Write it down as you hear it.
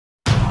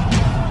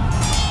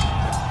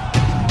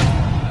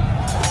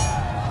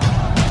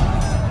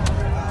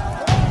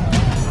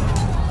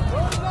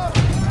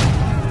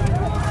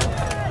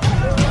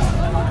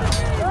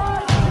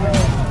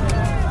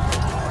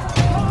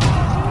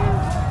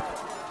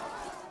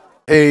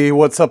Hey,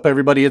 what's up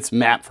everybody? It's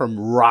Matt from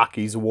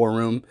Rocky's War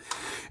Room.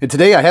 And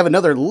today I have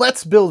another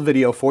Let's Build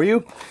video for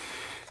you.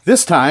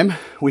 This time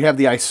we have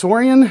the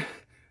Isorian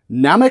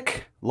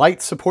Nhamak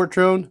light support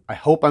drone. I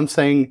hope I'm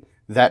saying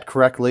that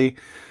correctly.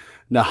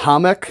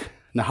 Nhamak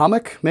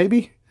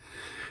maybe?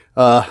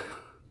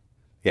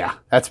 Yeah,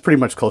 that's pretty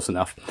much close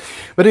enough.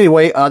 But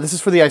anyway, this is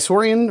for the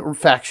Isorian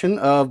faction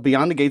of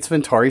Beyond the Gates of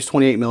Antares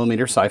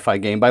 28mm sci-fi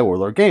game by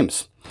Warlord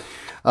Games.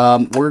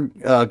 We're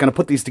going to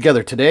put these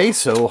together today,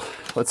 so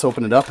let's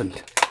open it up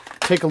and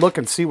take a look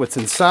and see what's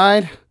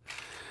inside.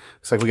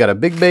 Looks like we got a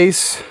big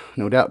base,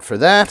 no doubt for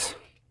that.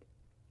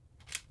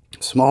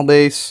 Small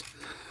base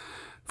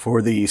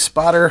for the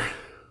spotter,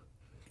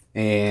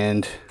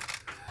 and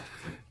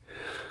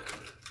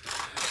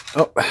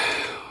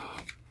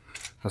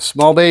a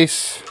small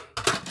base.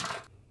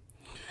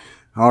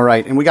 All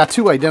right, and we got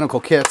two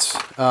identical kits.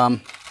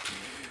 I'm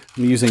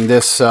using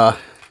this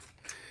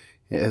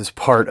as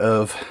part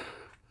of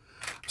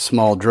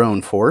small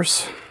drone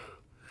force.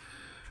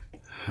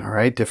 All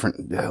right,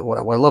 different. What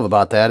I love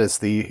about that is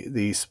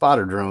the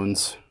spotter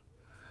drones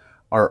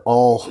are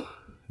all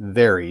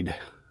varied.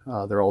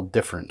 They're all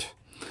different.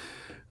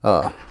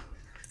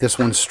 This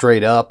one's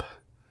straight up.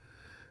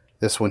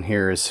 This one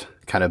here is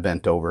kind of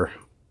bent over.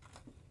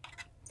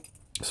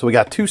 So we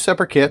got two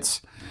separate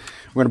kits.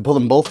 We're going to pull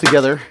them both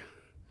together.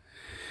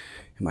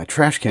 And my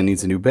trash can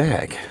needs a new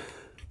bag.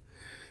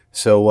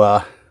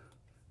 So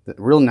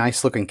real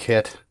nice looking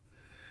kit.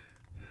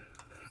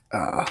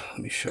 Let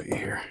me show you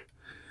here.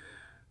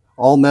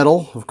 All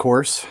metal, of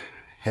course,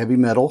 heavy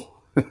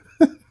metal.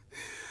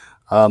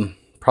 Probably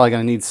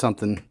gonna need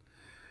something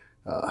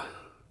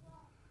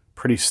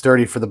pretty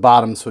sturdy for the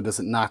bottom so it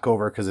doesn't knock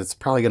over, because it's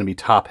probably gonna be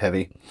top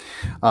heavy.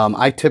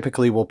 I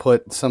typically will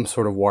put some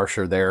sort of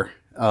washer there.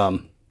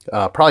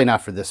 Probably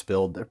not for this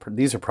build.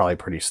 These are probably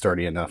pretty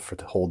sturdy enough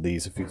to hold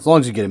these. As long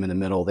as you get them in the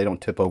middle, they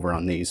don't tip over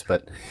on these.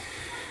 But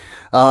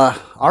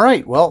all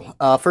right, well,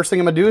 first thing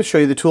I'm going to do is show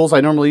you the tools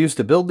I normally use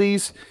to build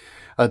these,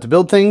 to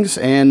build things,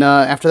 and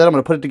after that I'm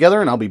going to put it together,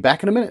 and I'll be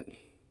back in a minute.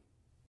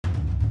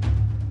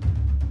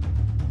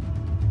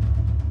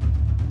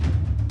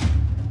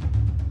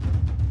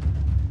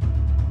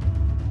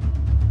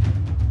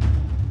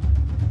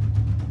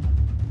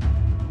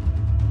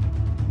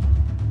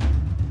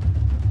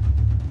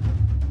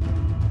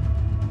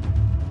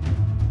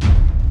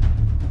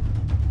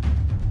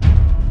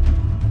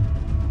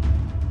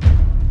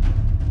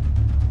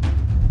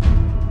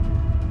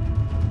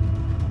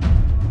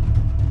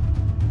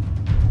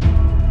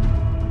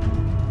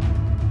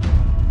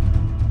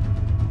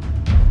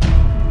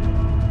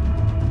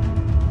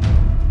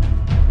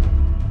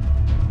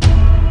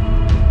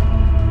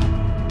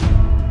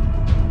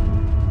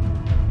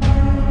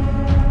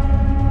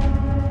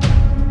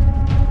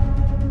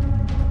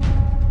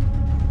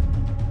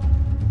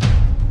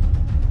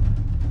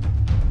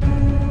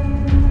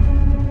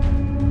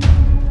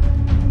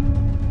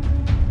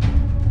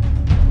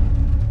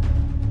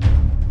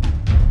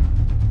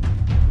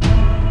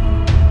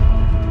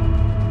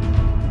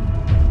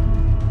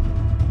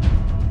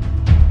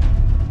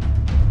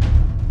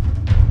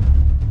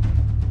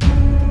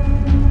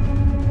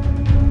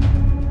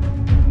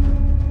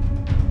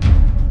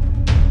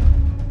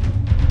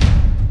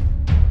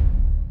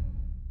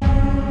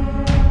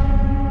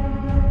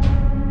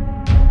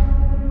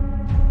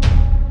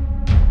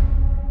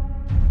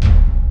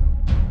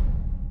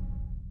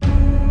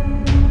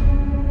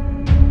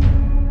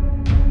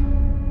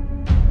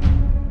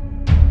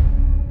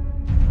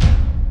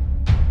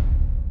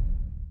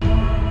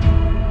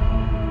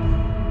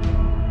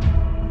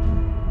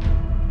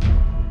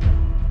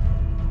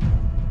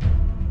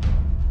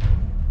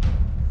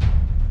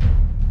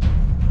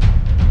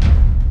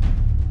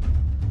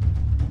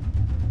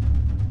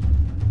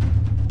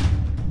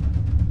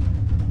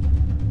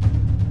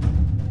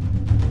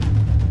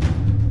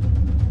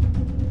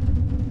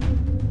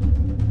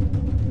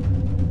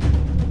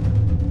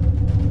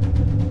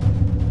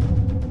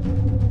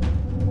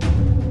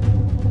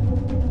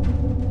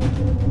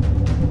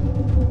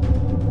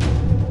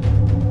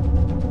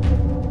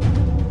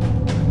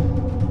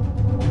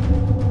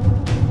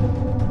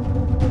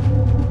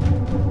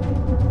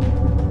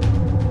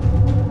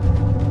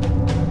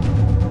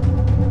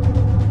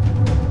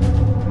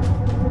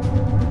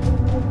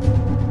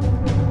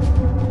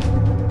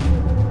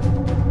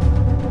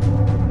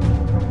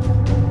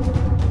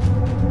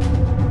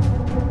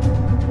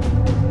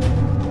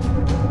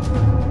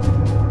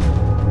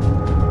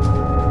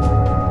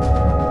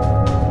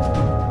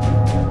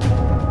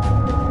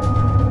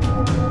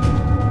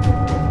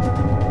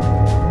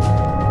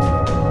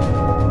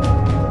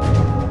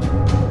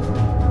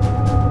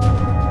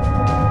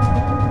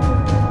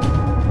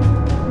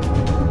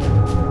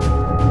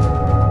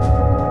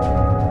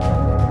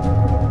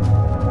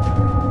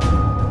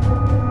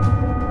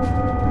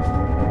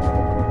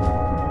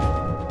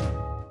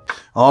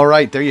 All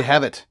right, there you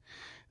have it.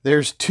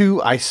 There's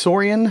two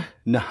Isorian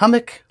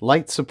Nhamak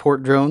light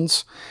support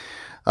drones.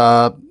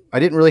 I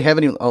didn't really have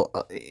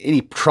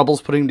any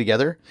troubles putting them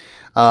together.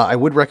 I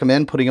would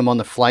recommend putting them on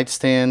the flight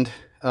stand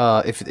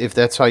if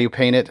that's how you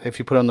paint it. If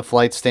you put it on the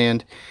flight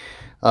stand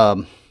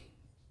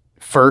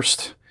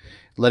first,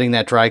 letting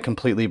that dry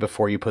completely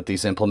before you put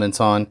these implements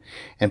on,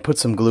 and put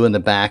some glue in the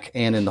back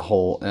and in the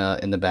hole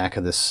in the back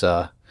of this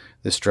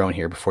this drone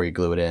here before you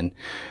glue it in.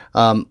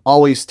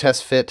 Always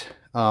test fit.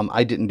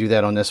 I didn't do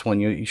that on this one.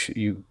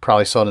 You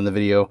probably saw it in the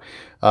video,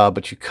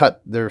 but you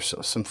cut, there's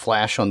some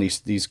flash on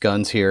these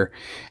guns here,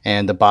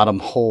 and the bottom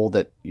hole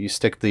that you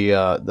stick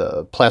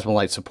the plasma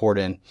light support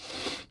in.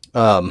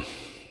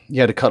 You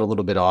had to cut a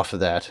little bit off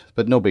of that,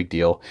 but no big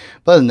deal.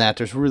 But other than that,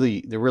 there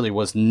really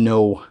was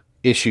no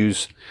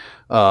issues.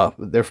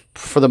 They're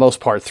for the most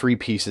part 3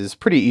 pieces,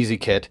 pretty easy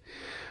kit.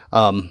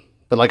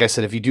 But like I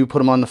said, if you do put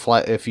them on the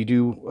flight, if you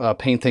do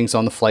paint things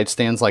on the flight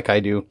stands like I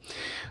do,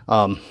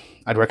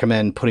 I'd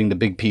recommend putting the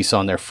big piece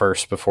on there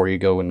first before you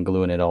go and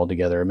gluing it all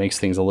together. It makes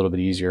things a little bit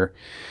easier.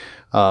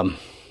 But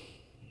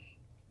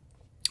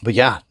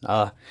yeah,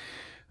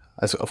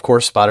 as of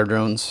course, spotter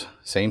drones,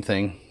 same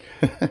thing.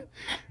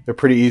 They're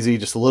pretty easy,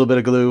 just a little bit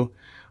of glue,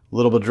 a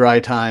little bit of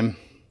dry time,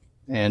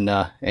 and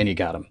you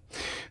got them.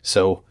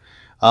 So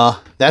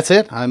that's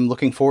it. I'm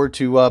looking forward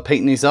to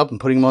painting these up and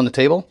putting them on the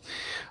table.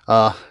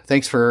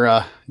 Thanks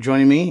for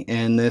joining me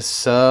in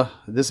this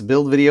this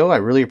build video. I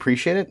really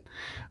appreciate it.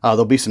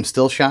 There'll be some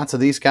still shots of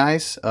these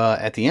guys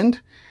at the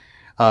end.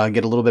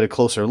 Get a little bit of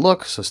closer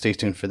look, so stay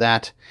tuned for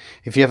that.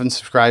 If you haven't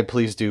subscribed,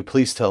 please do.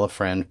 Please tell a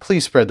friend.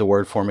 Please spread the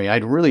word for me.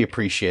 I'd really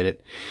appreciate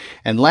it.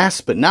 And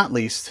last but not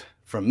least,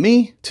 from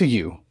me to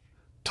you,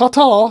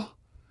 ta-ta,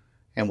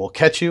 and we'll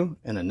catch you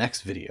in the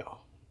next video.